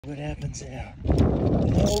What happens now?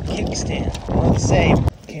 No kickstand. All the same.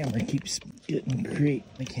 Camera keeps getting great.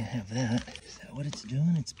 I can't have that. Is that what it's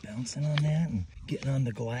doing? It's bouncing on that and getting on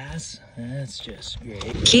the glass. That's just great.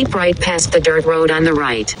 Keep right past the dirt road on the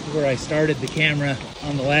right. Where I started the camera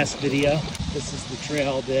on the last video. This is the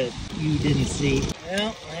trail that you didn't see.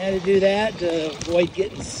 Well, I had to do that to avoid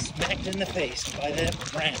getting smacked in the face by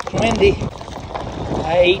that branch. Windy.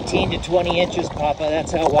 18 to 20 inches, Papa.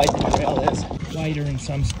 That's how wide the trail is. Wider in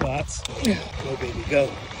some spots. Go, baby, go.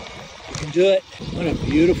 You can do it. What a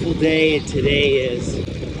beautiful day today is.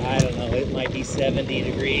 I don't know, it might be 70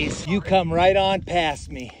 degrees. You come right on past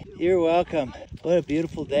me. You're welcome. What a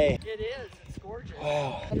beautiful day. It is. It's gorgeous.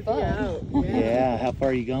 Wow. Fun. Yeah, how far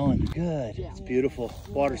are you going? Good. It's beautiful.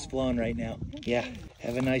 Water's flowing right now. Yeah,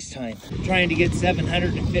 have a nice time. Trying to get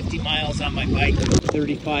 750 miles on my bike.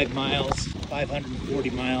 35 miles, 540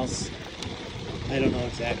 miles. I don't know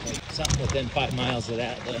exactly. Something within 5 miles of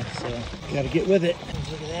that though, so gotta get with it.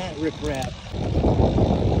 Look at that rip-rap.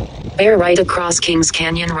 Bear right across Kings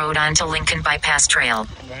Canyon Road onto Lincoln Bypass Trail.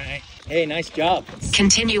 Right. Hey, nice job.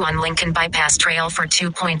 Continue on Lincoln Bypass Trail for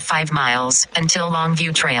 2.5 miles until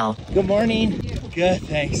Longview Trail. Good morning. Good,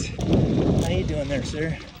 thanks. How you doing there,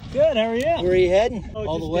 sir? Good, how are you? Where are you heading?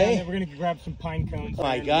 All the way? We're gonna grab some pine cones. Oh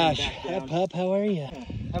my gosh. Hi, pup, how are you?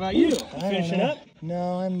 How about you? Finishing up?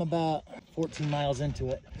 No, I'm about 14 miles into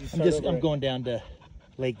it. start I'm going down to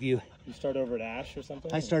Lakeview. You start over at Ash or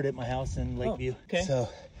something? I started at my house in Lakeview. okay. So,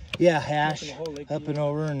 yeah, Ash, the whole Lakeview. up and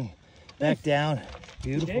over and back down.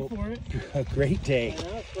 Beautiful. Day for it. A great day.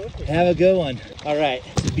 Yeah, it's perfect. Have a good one. All right,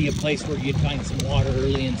 this would be a place where you'd find some water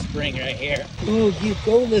early in spring right here. Oh, you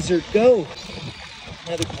go, lizard, go.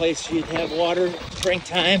 Another place you'd have water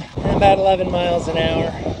springtime. About 11 miles an hour.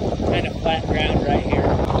 Kind of flat ground right here.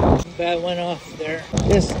 That went off there.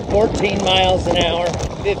 This 14 miles an hour,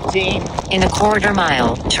 15. In a quarter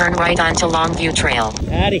mile, turn right onto Longview Trail.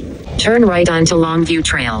 Howdy. Turn right onto Longview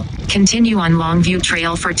Trail. Continue on Longview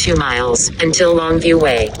Trail for 2 miles until Longview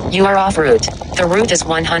Way. You are off route. The route is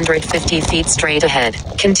 150 feet straight ahead.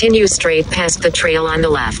 Continue straight past the trail on the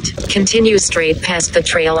left. Continue straight past the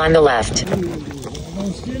trail on the left.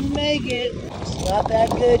 Almost didn't make it. It's not that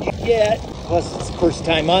good yet. Plus, it's the first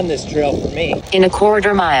time on this trail for me. In a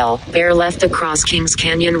quarter mile, bear left across Kings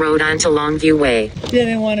Canyon Road onto Longview Way.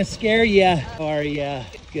 Didn't want to scare ya. How are ya?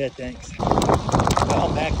 Good, thanks.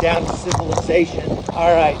 Well, back down to civilization.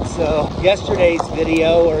 All right, so yesterday's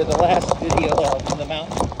video, or the last video of the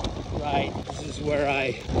mountain ride, this is where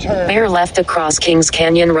I turn. Bear left across Kings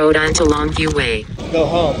Canyon Road onto Longview Way. Go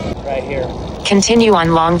home, right here. Continue on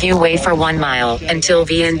Longview Way for 1 mile until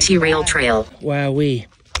VNT Rail Trail. Wowee.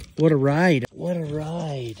 What a ride. What a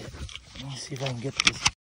ride. Let me see if I can get this.